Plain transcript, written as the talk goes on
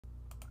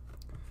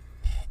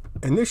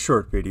In this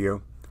short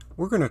video,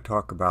 we're going to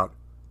talk about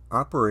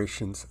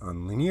operations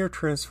on linear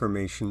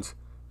transformations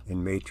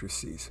in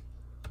matrices.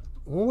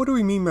 Well, what do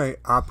we mean by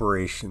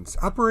operations?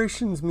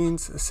 Operations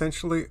means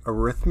essentially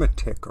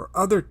arithmetic or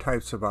other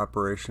types of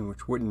operation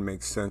which wouldn't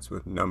make sense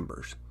with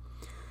numbers.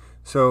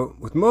 So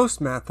with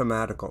most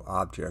mathematical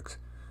objects,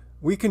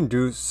 we can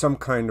do some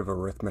kind of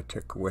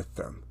arithmetic with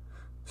them.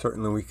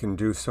 Certainly we can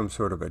do some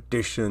sort of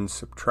addition,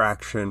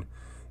 subtraction.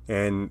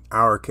 In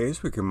our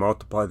case, we can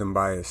multiply them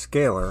by a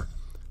scalar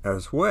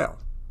as well.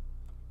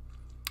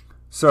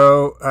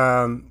 So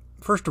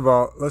first of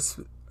all, let's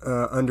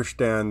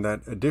understand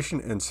that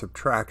addition and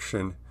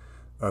subtraction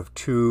of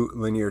two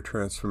linear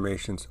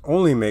transformations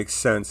only makes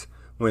sense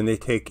when they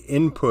take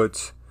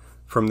inputs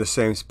from the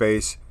same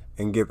space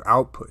and give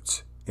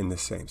outputs in the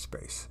same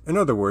space. In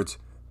other words,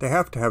 they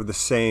have to have the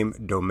same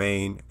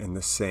domain and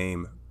the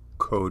same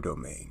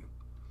codomain.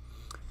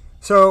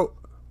 So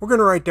we're going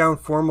to write down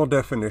formal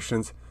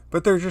definitions,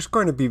 but they're just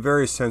going to be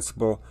very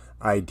sensible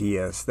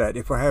ideas that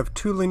if I have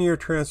two linear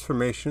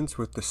transformations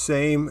with the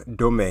same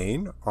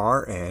domain,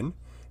 Rn,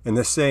 and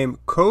the same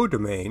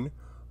codomain,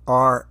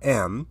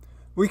 Rm,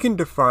 we can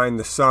define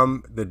the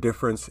sum, the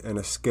difference, and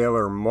a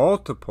scalar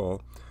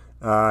multiple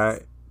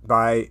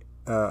by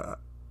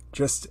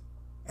just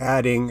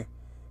adding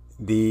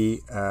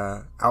the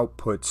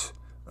outputs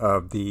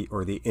of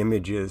the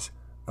images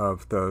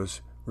of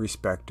those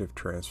respective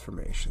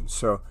transformations.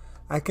 So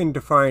I can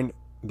define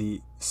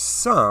the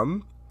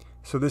sum.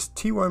 So this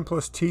t1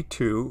 plus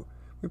t2,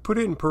 we put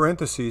it in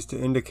parentheses to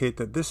indicate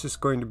that this is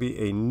going to be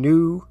a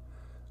new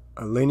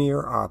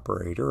linear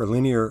operator, a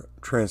linear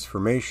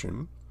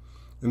transformation.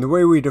 And the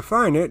way we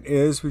define it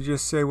is we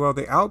just say, well,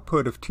 the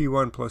output of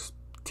t1 plus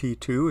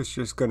t2 is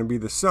just going to be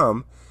the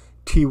sum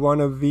t1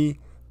 of v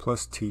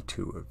plus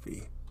t2 of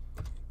v.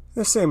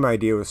 The same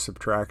idea with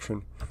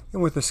subtraction.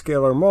 And with a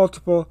scalar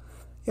multiple,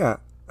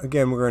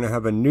 again, we're going to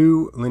have a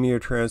new linear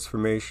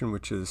transformation,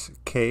 which is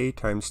k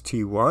times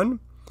t1.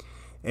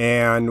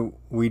 And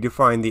we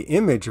define the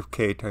image of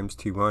k times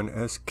t1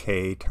 as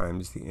k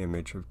times the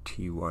image of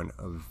t1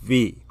 of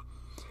v.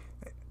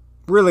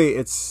 Really,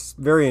 it's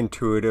very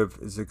intuitive.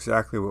 It's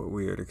exactly what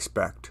we would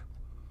expect.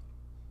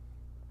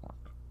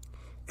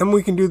 And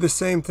we can do the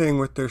same thing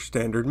with their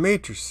standard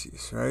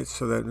matrices, right?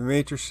 So that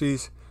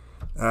matrices,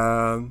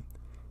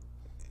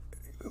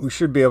 we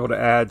should be able to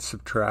add,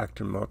 subtract,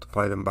 and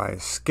multiply them by a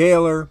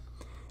scalar.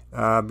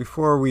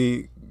 Before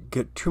we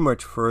get too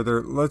much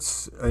further,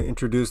 let's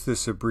introduce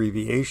this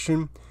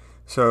abbreviation.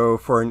 So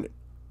for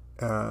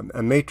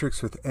a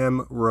matrix with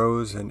m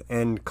rows and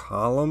n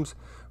columns,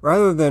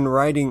 rather than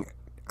writing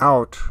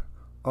out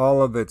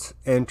all of its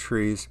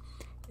entries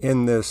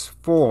in this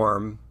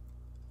form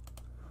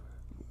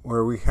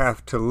where we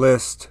have to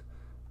list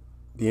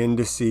the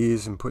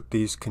indices and put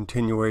these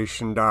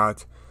continuation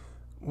dots,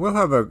 we'll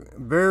have a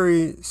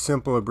very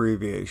simple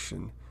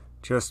abbreviation.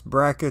 Just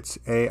brackets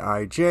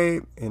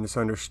Aij, and it's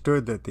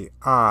understood that the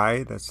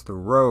I, that's the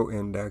row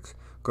index,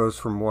 goes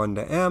from 1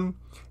 to m,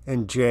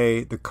 and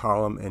j, the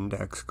column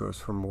index,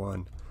 goes from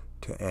 1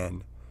 to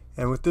n.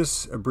 And with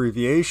this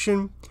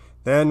abbreviation,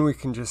 then we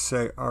can just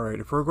say, all right,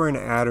 if we're going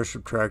to add or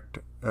subtract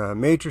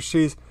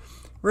matrices,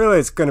 really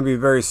it's going to be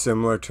very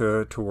similar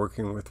to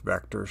working with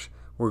vectors.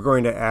 We're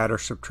going to add or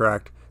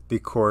subtract the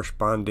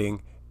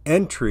corresponding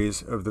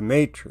entries of the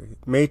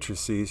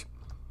matrices.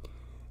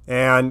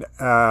 And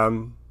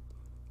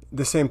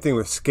the same thing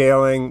with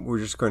scaling. We're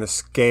just going to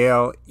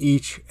scale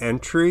each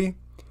entry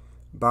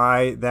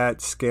by that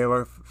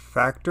scalar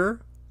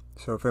factor.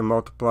 So if I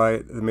multiply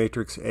the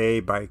matrix A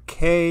by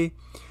k,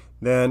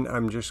 then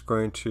I'm just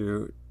going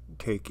to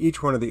take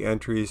each one of the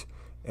entries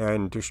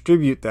and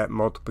distribute that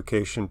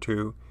multiplication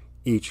to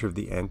each of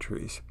the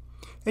entries.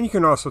 And you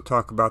can also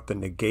talk about the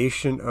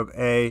negation of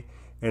A,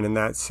 and in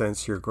that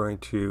sense you're going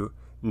to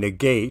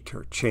negate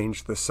or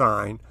change the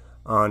sign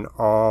on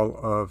all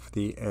of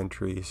the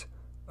entries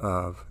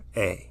of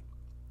A.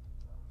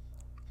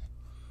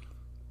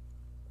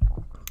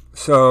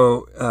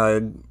 So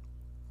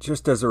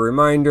just as a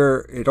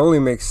reminder, it only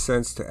makes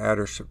sense to add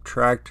or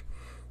subtract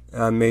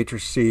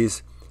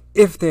matrices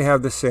if they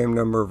have the same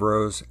number of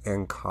rows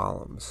and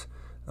columns.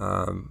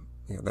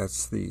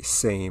 That's the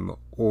same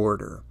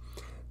order.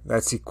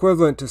 That's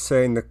equivalent to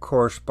saying the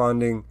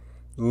corresponding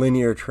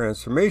linear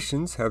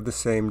transformations have the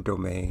same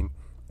domain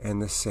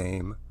and the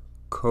same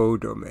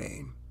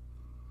codomain.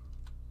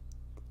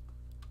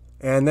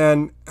 And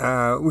then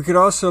we could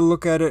also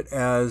look at it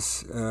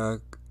as,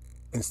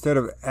 instead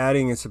of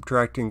adding and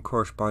subtracting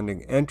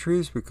corresponding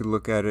entries, we could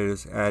look at it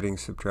as adding,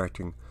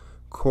 subtracting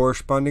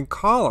corresponding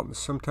columns.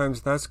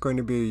 Sometimes that's going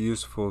to be a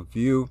useful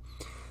view,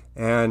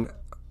 and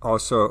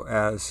also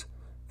as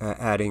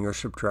adding or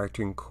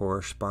subtracting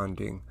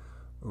corresponding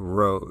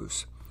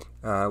rows.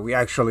 We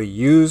actually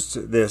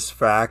used this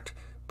fact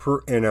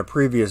in a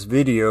previous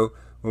video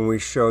when we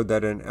showed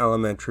that an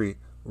elementary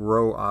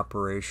row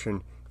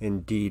operation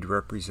indeed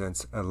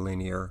represents a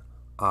linear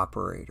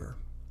operator.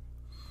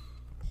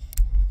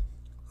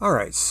 All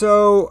right,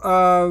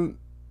 so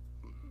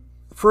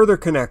further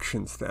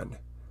connections then.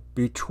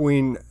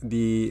 between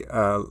the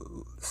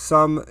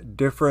sum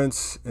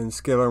difference in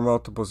scalar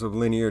multiples of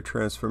linear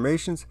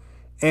transformations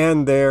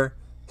and their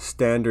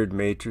standard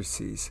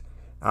matrices.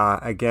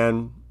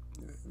 Again,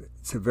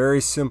 it's a very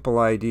simple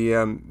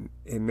idea.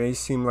 It may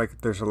seem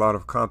like there's a lot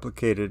of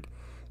complicated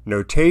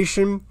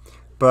notation,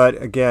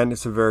 but again,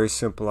 it's a very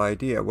simple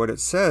idea. What it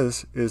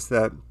says is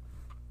that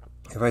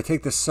if I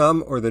take the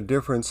sum or the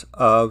difference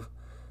of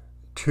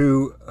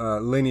two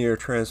linear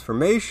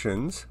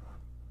transformations,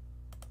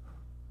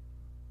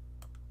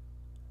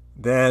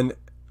 then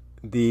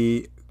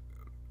the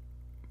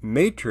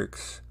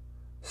matrix,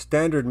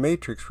 standard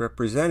matrix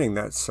representing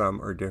that sum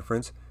or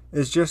difference,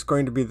 is just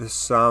going to be the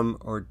sum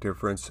or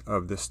difference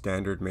of the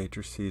standard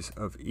matrices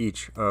of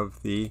each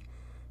of the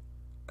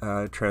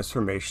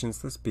transformations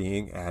that's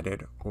being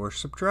added or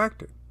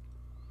subtracted.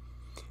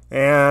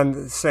 And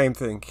the same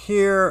thing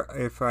here.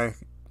 If I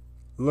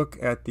look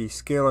at the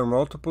scalar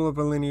multiple of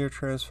a linear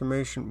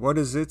transformation, what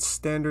is its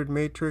standard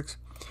matrix?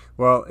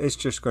 Well, it's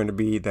just going to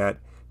be that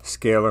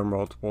scalar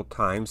multiple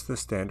times the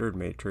standard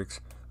matrix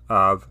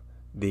of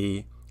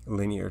the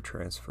linear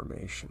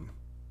transformation.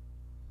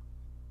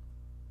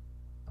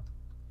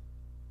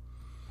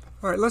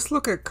 All right, let's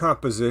look at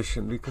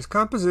composition, because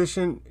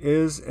composition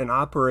is an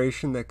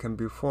operation that can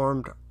be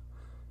performed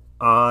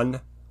on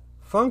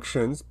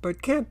functions, but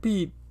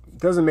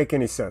doesn't make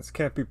any sense,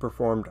 can't be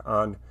performed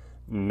on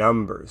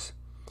numbers.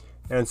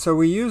 And so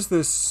we use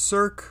this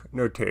circ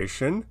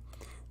notation.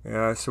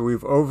 So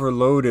we've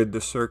overloaded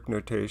the circ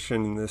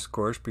notation in this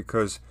course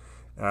because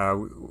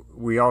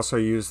we also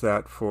use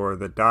that for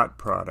the dot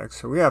product.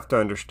 So we have to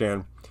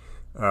understand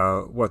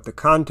what the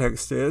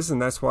context is,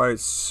 and that's why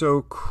it's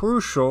so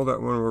crucial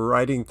that when we're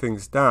writing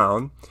things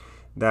down,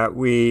 that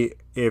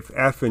if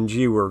f and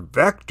g were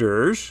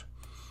vectors,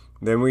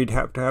 then we'd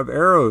have to have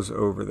arrows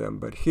over them.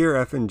 But here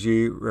f and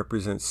g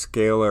represent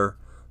scalar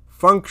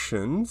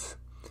functions,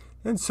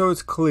 and so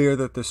it's clear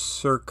that the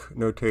circ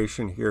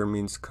notation here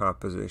means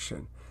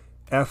composition.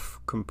 F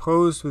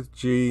composed with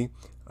g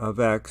of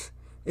x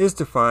is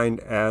defined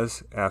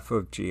as f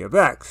of g of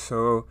x.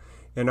 So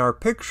in our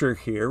picture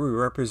here, we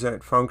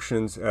represent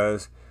functions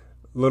as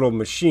little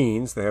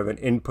machines. They have an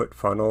input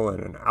funnel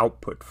and an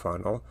output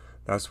funnel.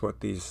 That's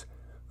what these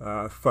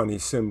funny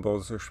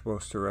symbols are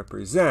supposed to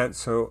represent.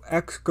 So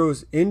x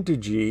goes into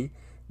g,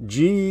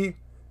 g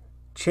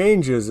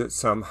changes it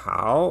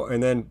somehow,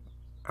 and then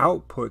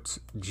outputs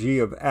g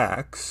of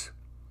x.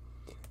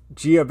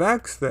 G of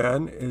x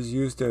then is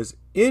used as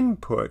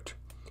input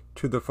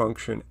to the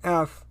function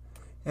f,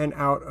 and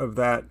out of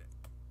that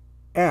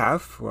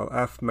f, well,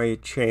 f may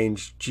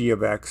change g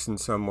of x in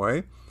some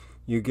way,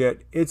 you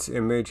get its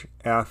image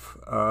f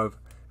of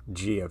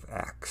g of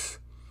x.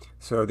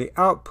 So the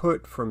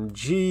output from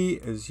g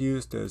is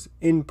used as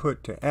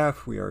input to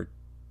f. We are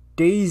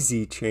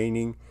daisy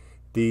chaining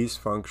these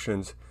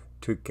functions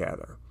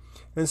together.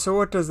 And so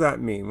what does that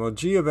mean? Well,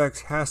 g of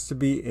x has to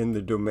be in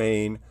the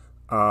domain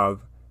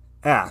of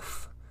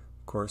f.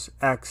 Of course,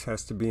 x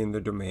has to be in the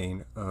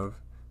domain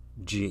of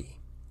g.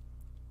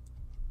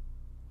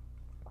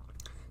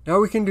 Now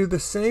we can do the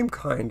same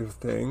kind of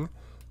thing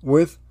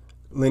with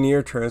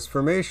linear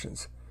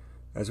transformations.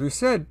 As we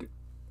said,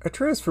 a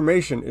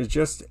transformation is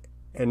just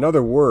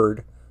another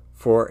word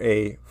for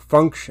a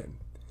function,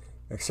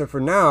 except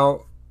for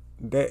now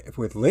that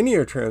with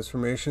linear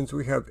transformations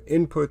we have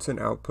inputs and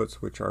outputs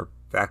which are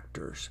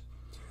vectors.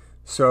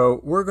 So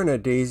we're going to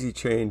daisy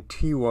chain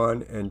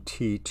t1 and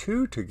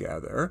t2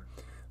 together,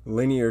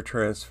 linear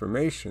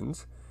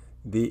transformations.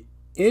 The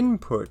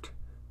input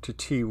to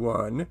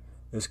t1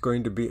 is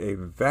going to be a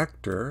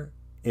vector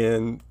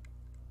in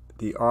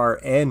the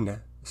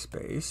Rn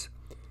space.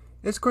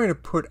 It's going to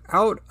put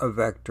out a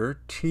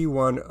vector,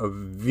 t1 of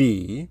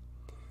v,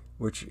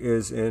 which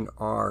is in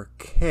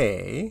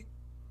Rk.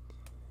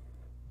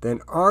 Then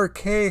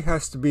Rk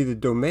has to be the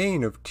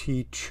domain of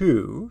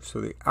t2,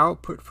 so the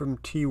output from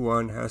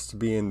t1 has to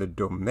be in the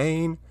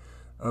domain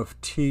of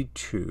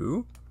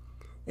t2.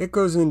 It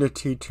goes into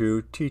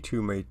t2,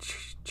 t2 may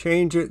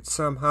change it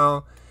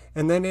somehow,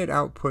 and then it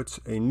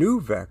outputs a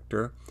new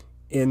vector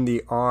in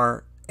the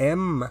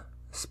Rm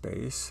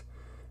space,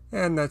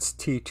 and that's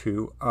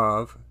t2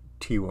 of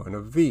t1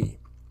 of v.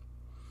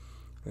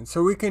 And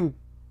so we can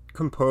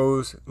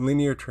compose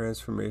linear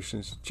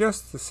transformations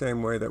just the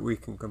same way that we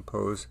can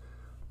compose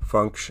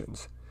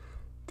functions.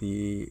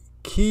 The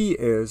key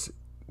is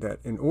that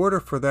in order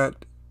for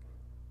that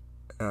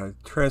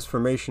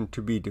transformation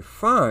to be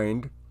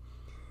defined,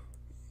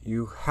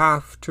 you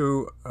have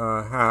to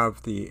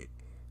have the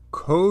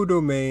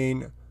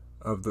codomain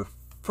of the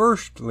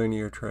first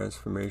linear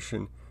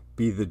transformation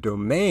be the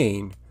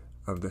domain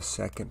of the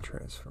second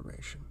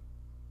transformation.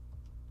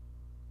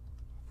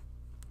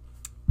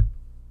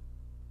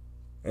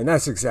 And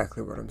that's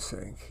exactly what I'm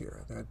saying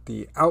here, that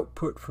the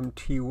output from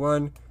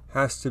t1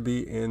 has to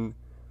be in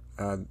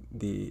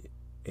the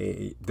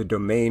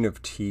domain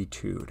of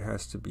t2. It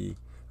has to be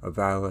a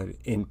valid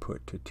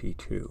input to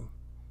t2.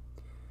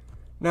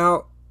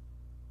 Now,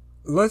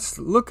 let's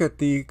look at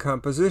the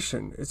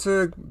composition. It's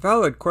a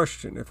valid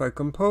question. If I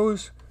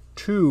compose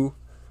two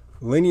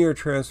linear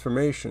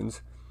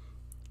transformations,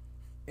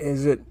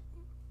 is it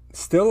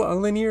still a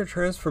linear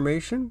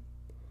transformation?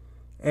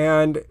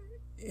 And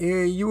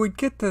you would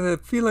get the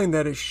feeling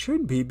that it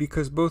should be,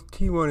 because both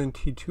T1 and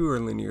T2 are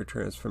linear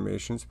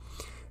transformations.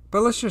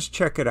 But let's just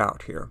check it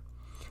out here.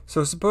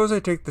 So suppose I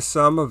take the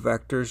sum of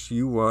vectors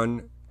u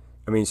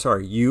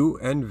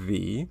and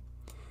v,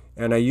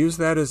 and I use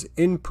that as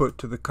input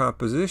to the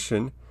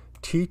composition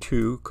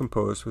T2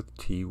 composed with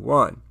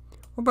T1.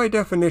 Well, by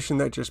definition,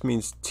 that just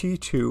means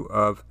T2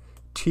 of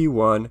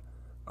T1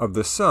 of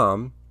the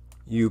sum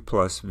u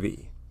plus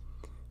v.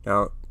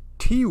 Now,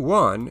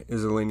 T1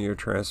 is a linear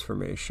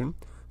transformation,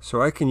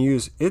 so I can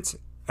use its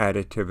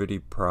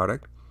additivity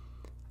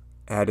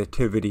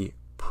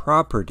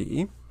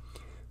property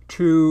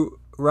to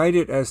write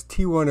it as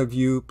T1 of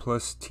u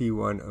plus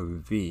T1 of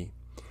v.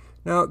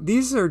 Now,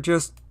 these are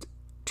just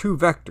two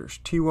vectors,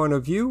 T1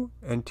 of u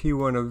and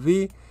T1 of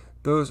v.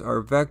 Those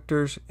are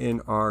vectors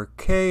in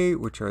Rk,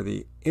 which are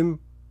the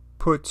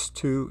inputs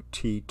to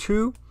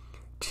T2.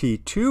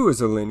 T2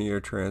 is a linear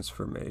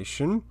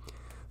transformation,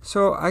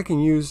 so I can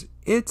use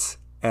its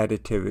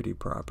additivity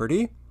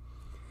property.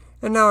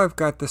 And now I've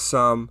got the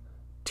sum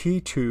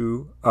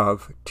T2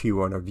 of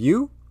T1 of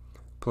u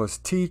plus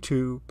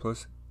T2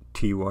 plus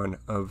T1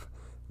 of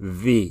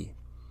v,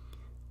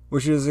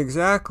 which is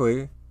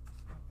exactly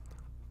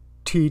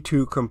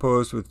T2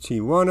 composed with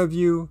T1 of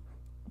u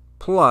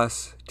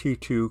plus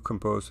T2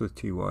 composed with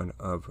T1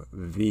 of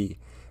v.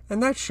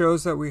 And that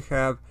shows that we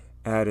have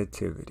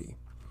additivity.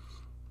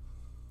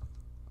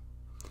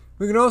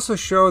 We can also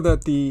show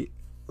that the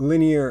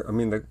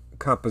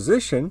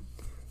composition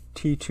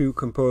T2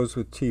 composed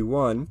with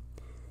T1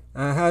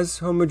 has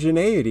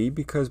homogeneity,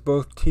 because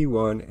both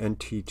T1 and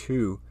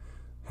T2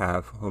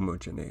 have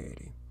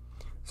homogeneity.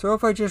 So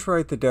if I just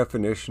write the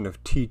definition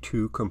of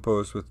T2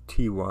 composed with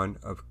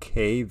T1 of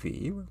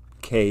kv,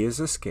 k is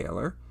a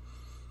scalar,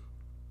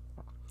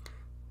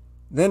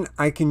 then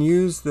I can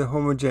use the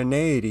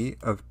homogeneity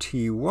of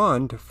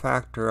T1 to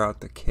factor out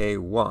the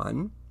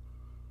k1.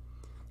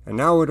 And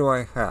now what do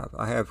I have?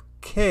 I have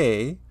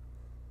k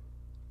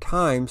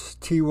times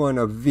T1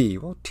 of v.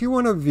 Well,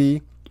 T1 of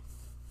v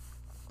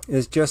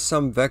is just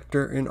some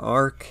vector in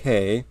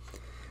Rk,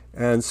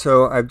 and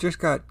so I've just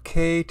got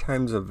k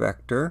times a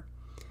vector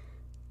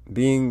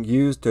being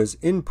used as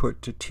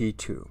input to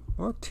T2.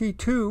 Well,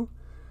 T2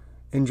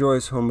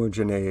 enjoys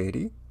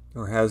homogeneity,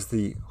 or has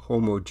the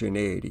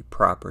homogeneity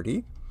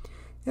property,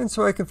 and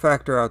so I can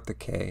factor out the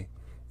k.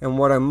 And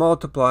what I'm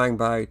multiplying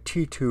by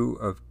T2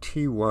 of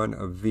T1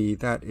 of v,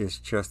 that is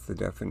just the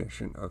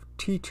definition of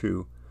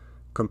T2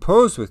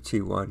 composed with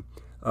T1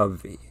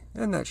 of v.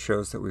 And that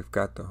shows that we've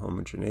got the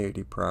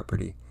homogeneity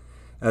property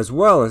as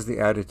well as the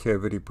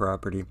additivity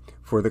property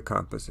for the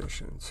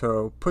composition.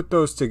 So put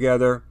those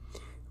together,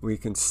 we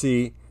can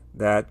see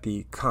that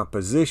the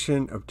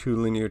composition of two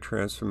linear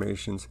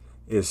transformations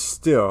is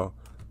still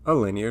a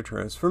linear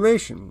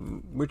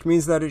transformation, which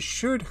means that it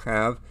should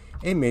have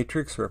a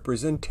matrix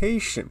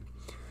representation.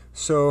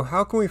 So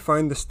how can we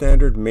find the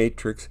standard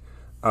matrix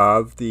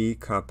of the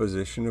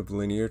composition of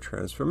linear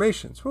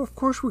transformations? Well, of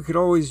course, we could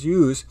always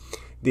use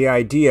the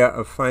idea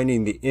of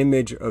finding the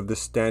image of the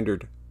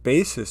standard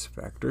basis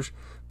vectors,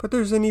 but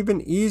there's an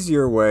even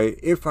easier way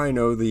if I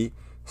know the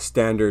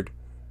standard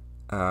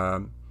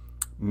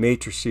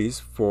matrices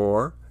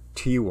for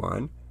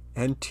T1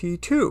 and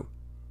T2.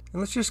 And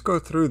let's just go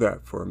through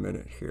that for a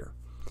minute here.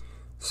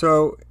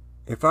 So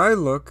if I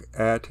look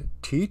at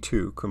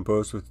T2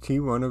 composed with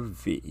T1 of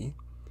v,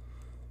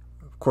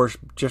 of course,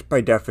 just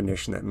by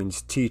definition, that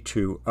means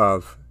T2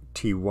 of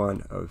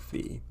T1 of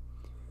v.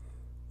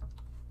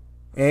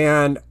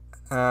 And,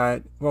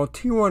 well,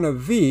 T1 of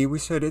v, we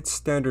said its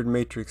standard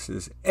matrix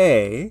is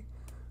A,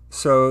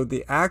 so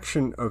the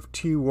action of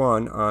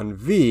T1 on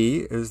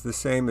v is the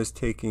same as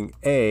taking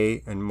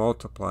A and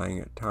multiplying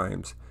it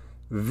times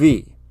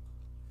v.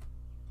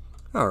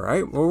 All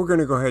right, well, we're going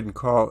to go ahead and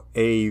call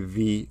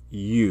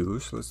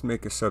AVU, so let's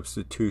make a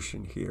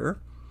substitution here.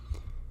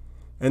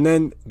 And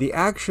then the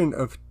action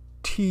of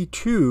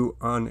T2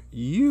 on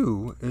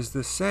U is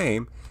the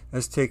same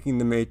as taking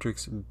the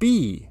matrix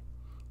B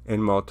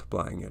and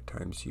multiplying it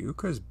times U,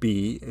 because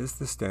B is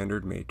the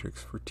standard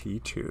matrix for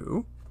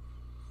T2.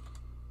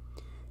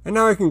 And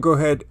now I can go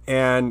ahead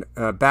and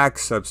back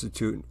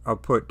substitute. I'll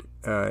put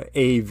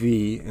AV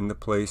in the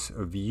place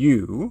of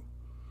U,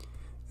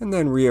 and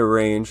then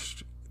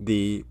rearrange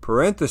the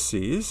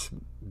parentheses.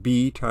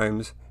 B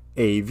times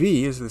AV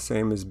is the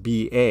same as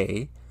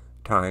BA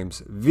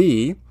times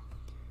V,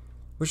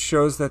 which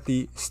shows that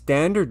the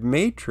standard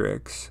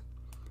matrix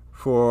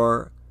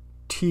for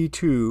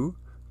T2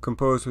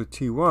 composed with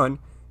T1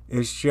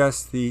 is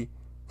just the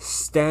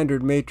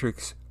standard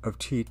matrix of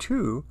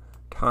T2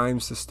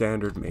 times the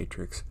standard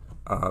matrix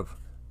of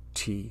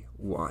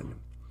T1.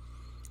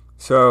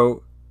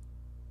 So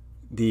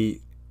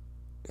the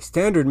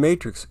standard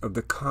matrix of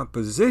the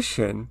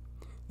composition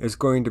is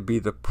going to be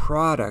the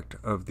product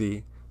of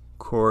the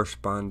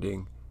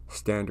corresponding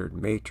standard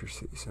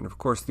matrices. And of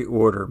course, the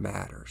order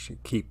matters. You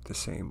keep the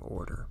same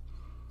order.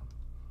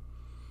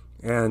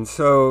 And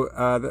so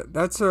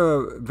that's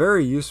a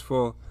very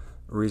useful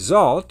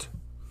result.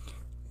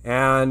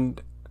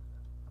 And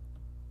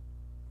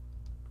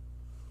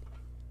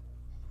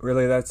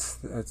really that's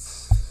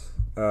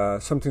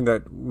something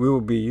that we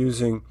will be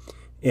using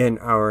in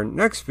our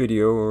next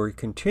video, where we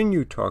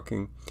continue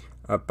talking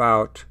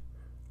about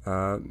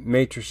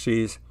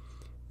matrices,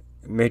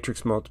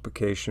 matrix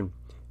multiplication,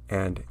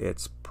 and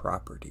its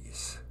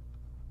properties.